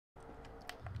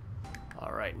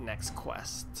Alright, next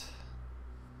quest.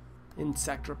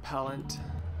 Insect repellent.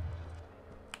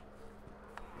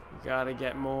 We gotta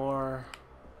get more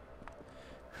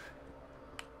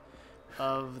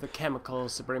of the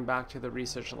chemicals to bring back to the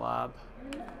research lab.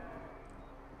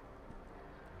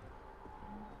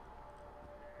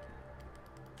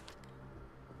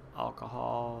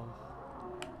 Alcohol.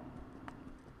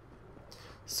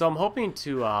 So I'm hoping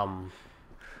to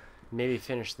maybe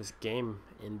finish this game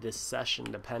in this session,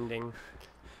 depending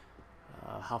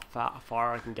how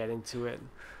far I can get into it.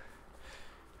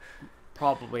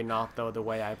 Probably not, though, the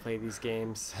way I play these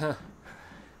games.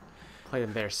 Play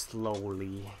them very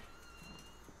slowly.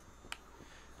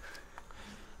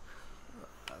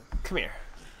 Come here.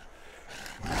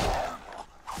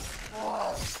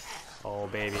 Oh,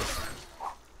 baby.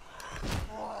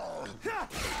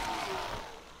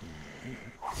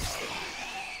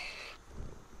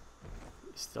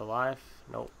 Still alive?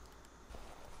 Nope.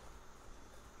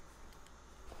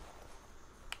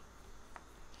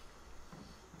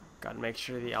 Gotta make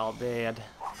sure the all dead.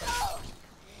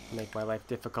 Make my life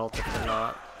difficult if they're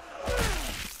not.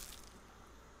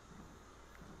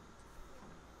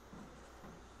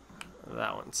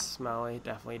 That one's smelly,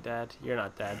 definitely dead. You're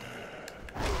not dead.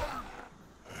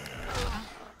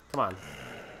 Come on.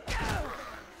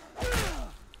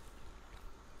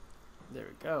 There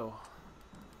we go.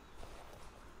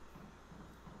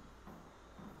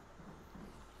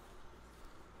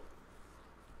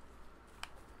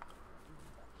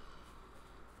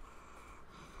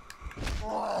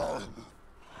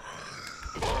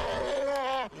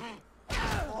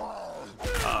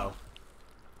 Uh-oh.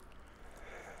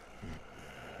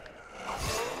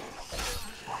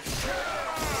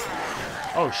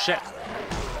 Oh shit.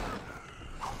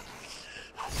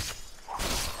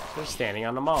 They're standing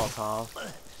on the Molotov.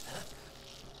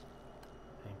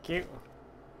 Thank you.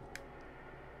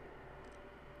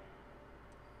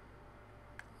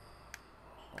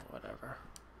 Whatever.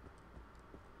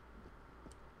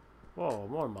 Whoa,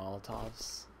 more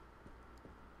Molotovs.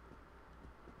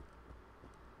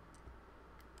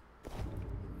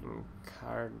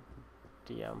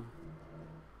 Cardium.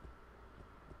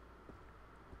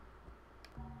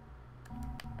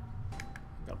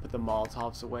 Gotta put the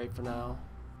Molotovs away for now.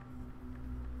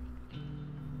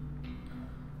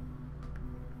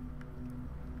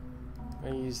 I'm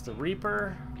gonna use the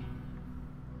Reaper.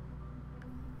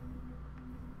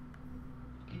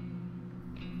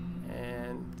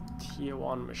 And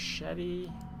Tier-1 machete.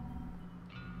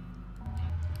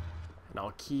 And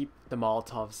I'll keep the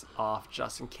Molotovs off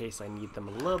just in case I need them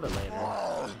a little bit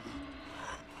later.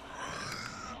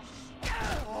 There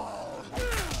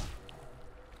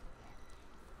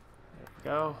we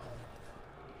go.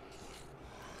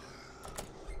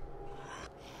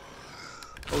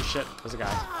 Oh shit, there's a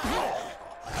guy.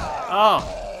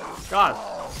 Oh, God.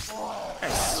 That guy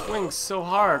swings so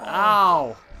hard.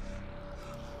 Ow.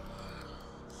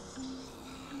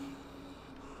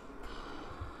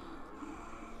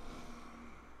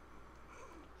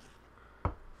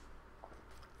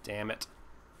 Damn it.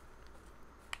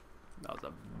 That was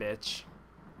a bitch.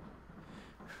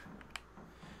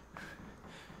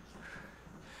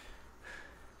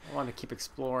 I want to keep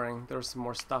exploring. There's some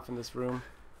more stuff in this room.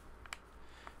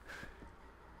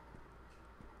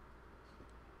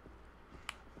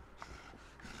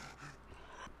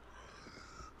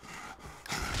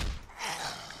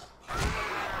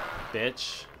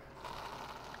 Bitch.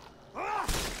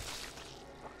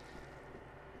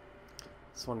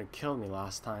 This one who killed me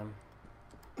last time.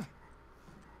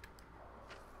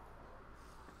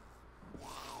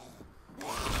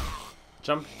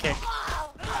 Jump kick.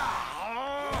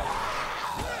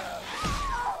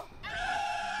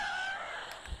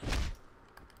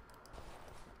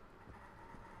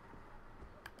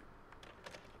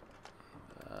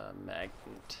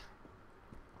 Magnet.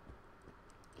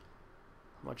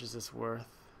 How much is this worth?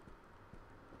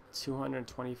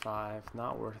 225.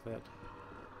 Not worth it.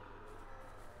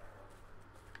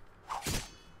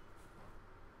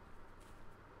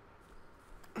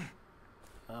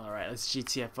 Alright, let's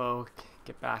GTFO.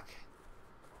 Get back.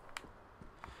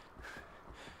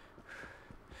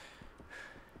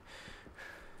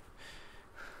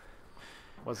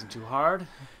 Wasn't too hard.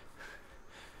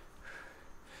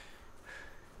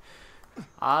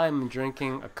 I'm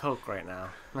drinking a Coke right now.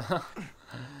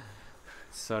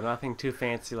 So nothing too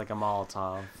fancy like a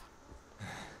Molotov.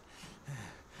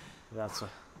 That's what...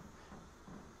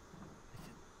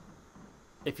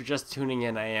 If you're just tuning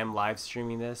in, I am live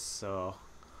streaming this, so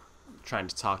I'm trying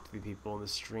to talk to the people in the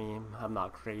stream. I'm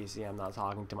not crazy, I'm not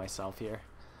talking to myself here.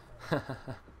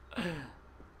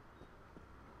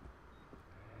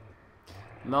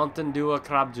 Mountain Dew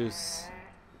crab juice.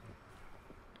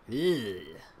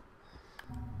 Ew.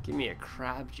 Give me a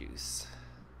crab juice.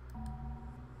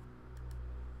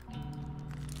 Okay.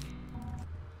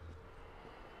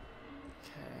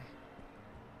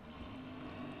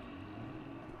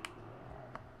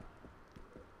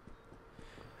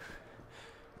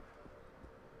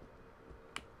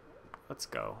 Let's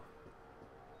go.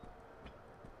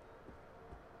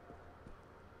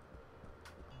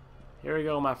 Here we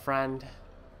go, my friend.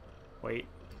 Wait.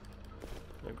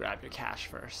 Let me grab your cash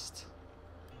first.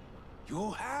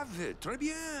 You have it. Très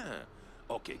bien.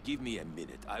 Okay, give me a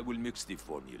minute. I will mix the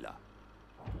formula.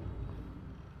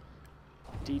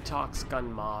 Detox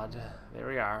gun mod. There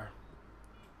we are.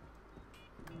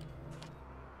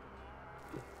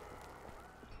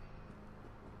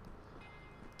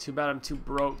 Too bad I'm too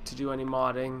broke to do any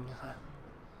modding.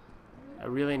 I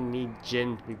really need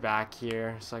Jin to be back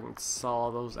here so I can sell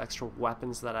all those extra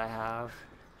weapons that I have.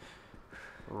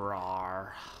 Rawr.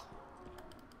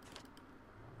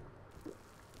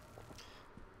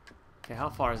 Okay, how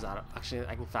far is that? Actually,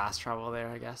 I can fast travel there,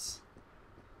 I guess.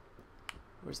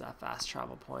 Where's that fast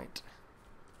travel point?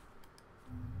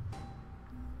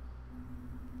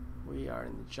 We are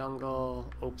in the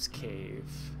jungle. Oaks Cave.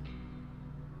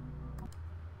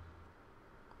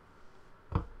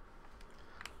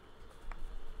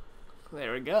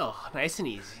 There we go. Nice and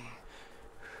easy.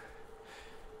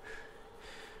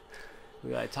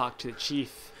 We gotta talk to the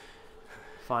chief.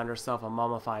 Find herself a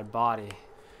mummified body.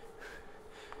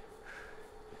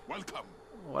 Welcome.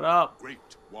 What up? Great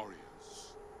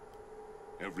warriors.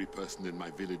 Every person in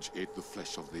my village ate the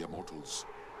flesh of the immortals,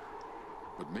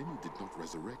 but many did not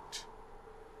resurrect.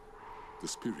 The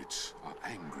spirits are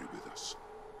angry with us.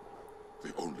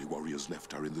 The only warriors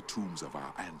left are in the tombs of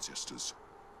our ancestors.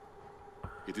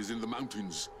 It is in the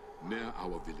mountains near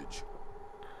our village.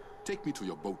 Take me to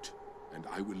your boat, and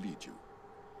I will lead you.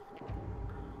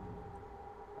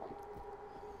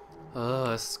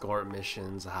 Escort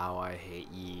missions, how I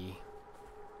hate ye.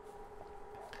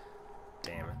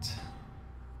 Damn it.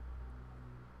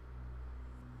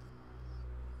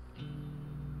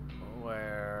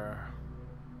 Where?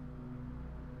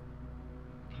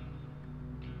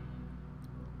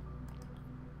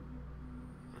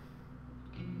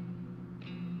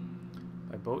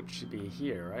 My boat should be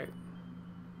here, right?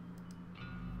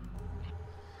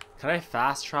 Can I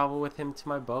fast travel with him to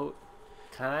my boat?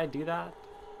 Can I do that?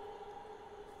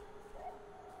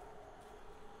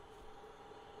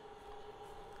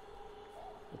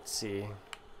 Let's see.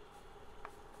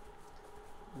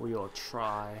 We will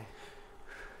try.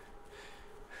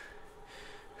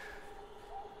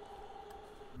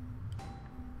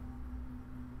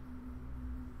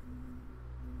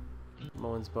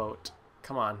 Moen's boat.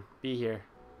 Come on, be here.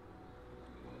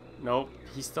 Nope,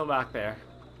 he's still back there.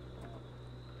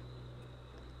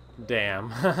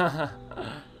 Damn.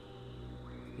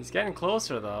 He's getting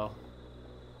closer though.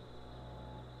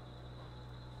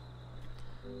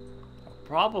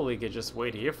 Probably could just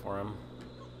wait here for him.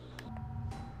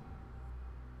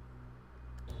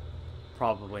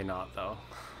 Probably not though.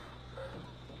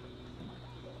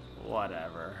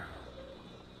 Whatever.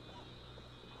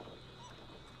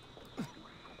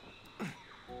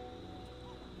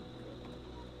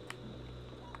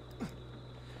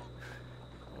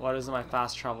 Why doesn't my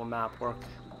fast travel map work?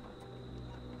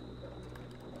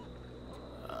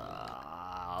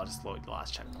 I'll just load the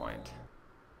last checkpoint.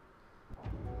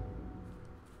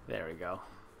 There we go.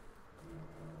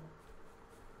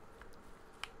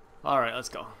 Alright, let's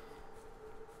go.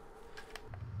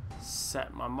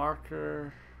 Set my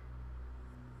marker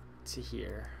to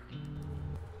here.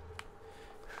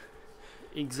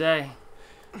 Exe.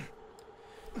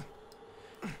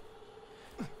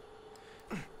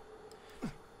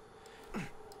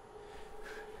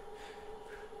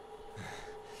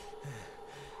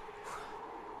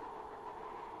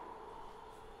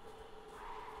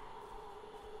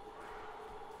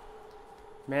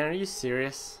 Man, are you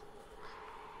serious?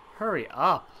 Hurry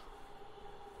up.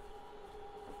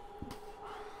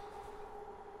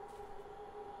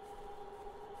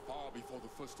 Far before the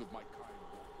first of my kind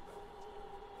walked the land,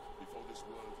 before this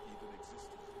world even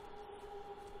existed, there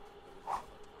was another time.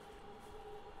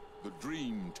 The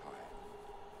dream time.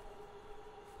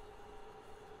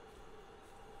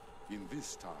 In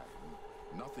this time,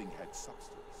 nothing had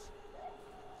substance.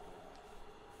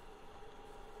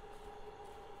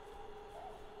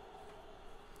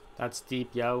 That's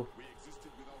deep, yo. We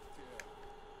existed without fear,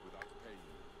 without pain,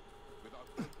 without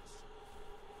purpose.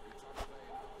 We tucked away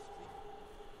in our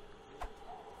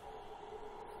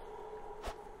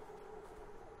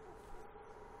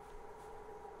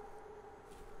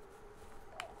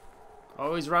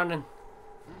Oh, he's running.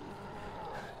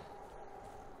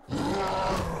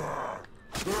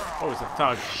 Oh, he's a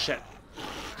thug. Shit.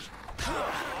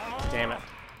 Damn it.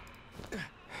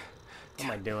 What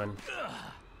am I doing?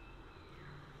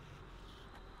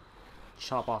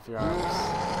 Chop off your arms.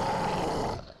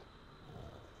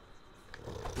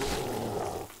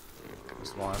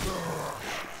 There's one.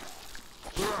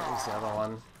 There's the other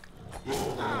one.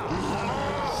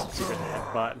 Stupid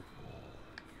headbutt.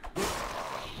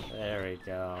 There we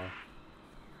go.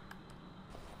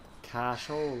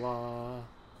 Cashola.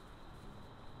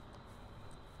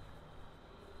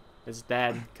 It's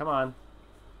dead. Come on.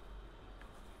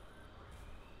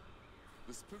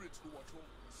 The spirits who watch over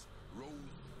us roll. And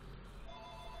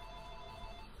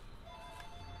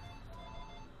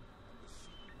the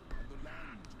sea and the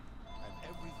land and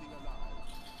everything alive.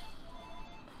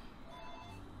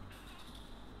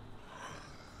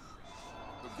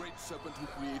 The great serpent who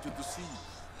created the sea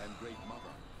and great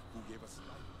mother who gave us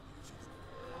life.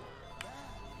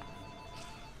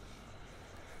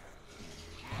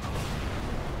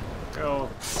 Go.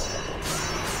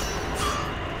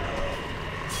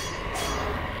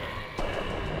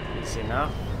 Easy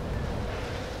enough.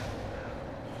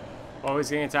 Oh, he's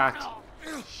getting attacked.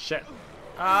 Shit.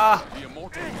 Ah! The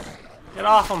immortals. Get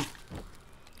off him!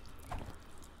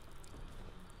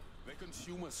 They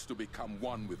consume us to become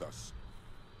one with us.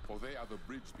 For they are the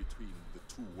bridge between the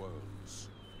two worlds.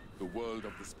 The world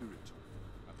of the spirit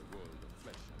and the world of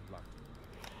flesh and blood.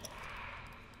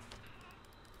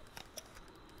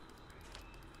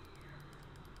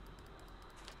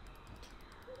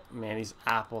 Man, these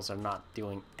apples are not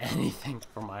doing anything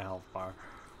for my health bar.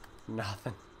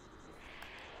 Nothing.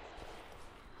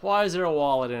 Why is there a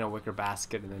wallet in a wicker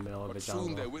basket in the middle of the jungle?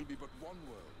 Soon there will be but one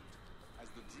world, as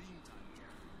the dream time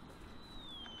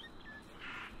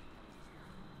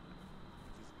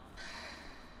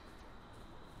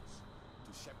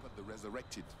to shepherd the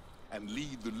resurrected and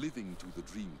lead the living to the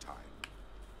dream time.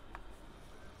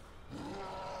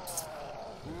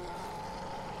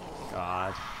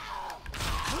 God.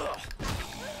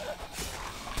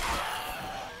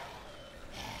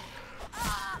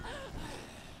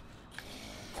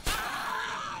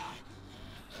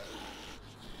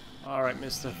 All right,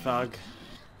 Mr. Thug.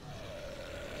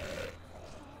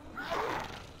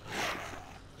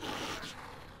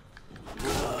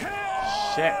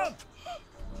 Shit.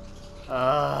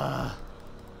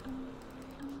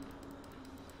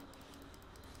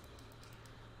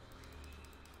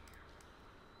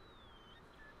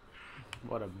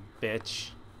 What a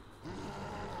bitch.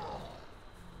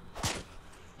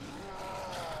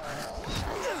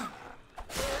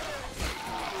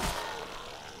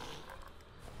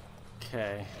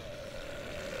 Okay.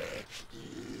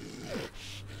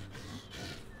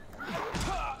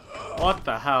 What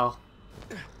the hell?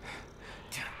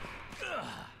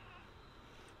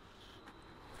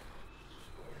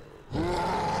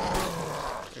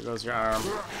 There goes your arm.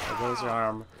 There goes your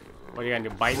arm. What are you gonna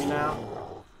do? Bite me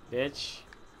now? Bitch.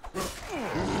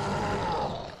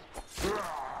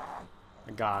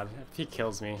 God, if he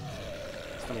kills me,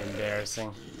 it's gonna be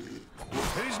embarrassing.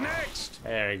 Who's next?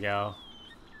 There we go.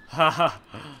 Haha.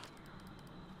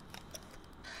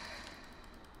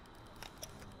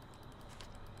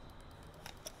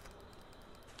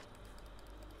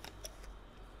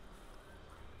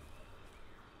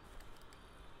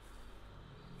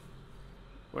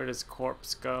 Where does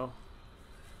corpse go?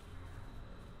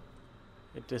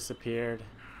 It disappeared.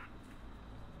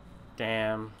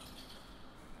 Damn.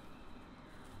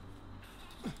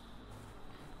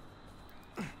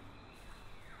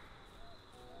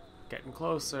 Getting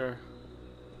closer.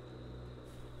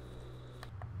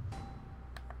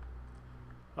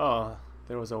 Oh,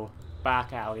 there was a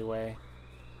back alleyway.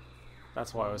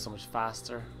 That's why it was so much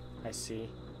faster. I see.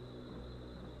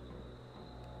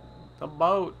 The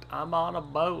boat. I'm on a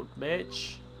boat,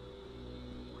 bitch.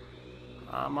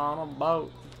 I'm on a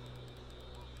boat.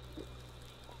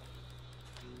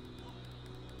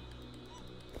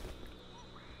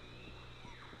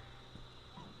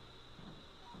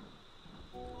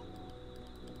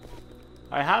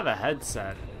 I have a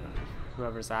headset.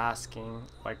 Whoever's asking,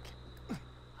 like,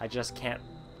 I just can't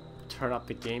turn up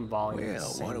the game volume at the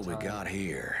same Well, what do we time. got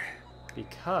here?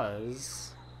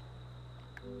 Because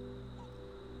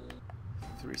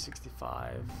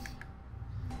 365,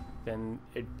 then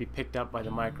it'd be picked up by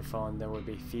the microphone. There would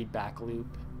be feedback loop,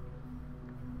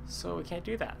 so we can't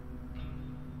do that,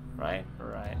 right?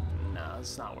 Right? No,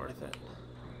 it's not worth it.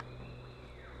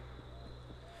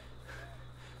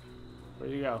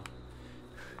 Where'd you go?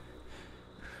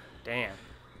 Damn.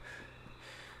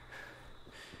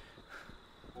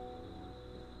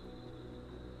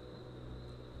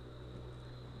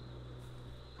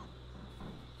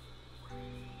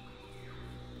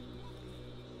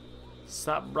 What's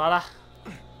up, brother?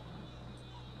 From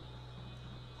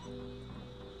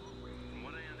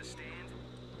what I understand,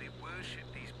 they worship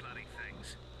these bloody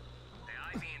things. They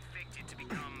IV infected to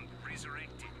become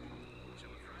resurrected. So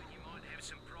I'm afraid you might have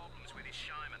some problems with his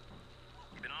shaman.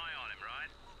 Keep an eye on him,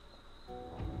 right?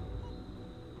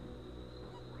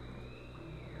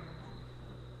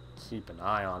 Keep an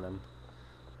eye on him.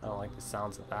 I don't like the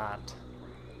sounds of that.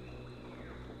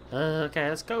 Okay,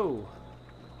 let's go.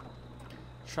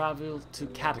 Travel to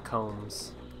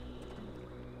catacombs.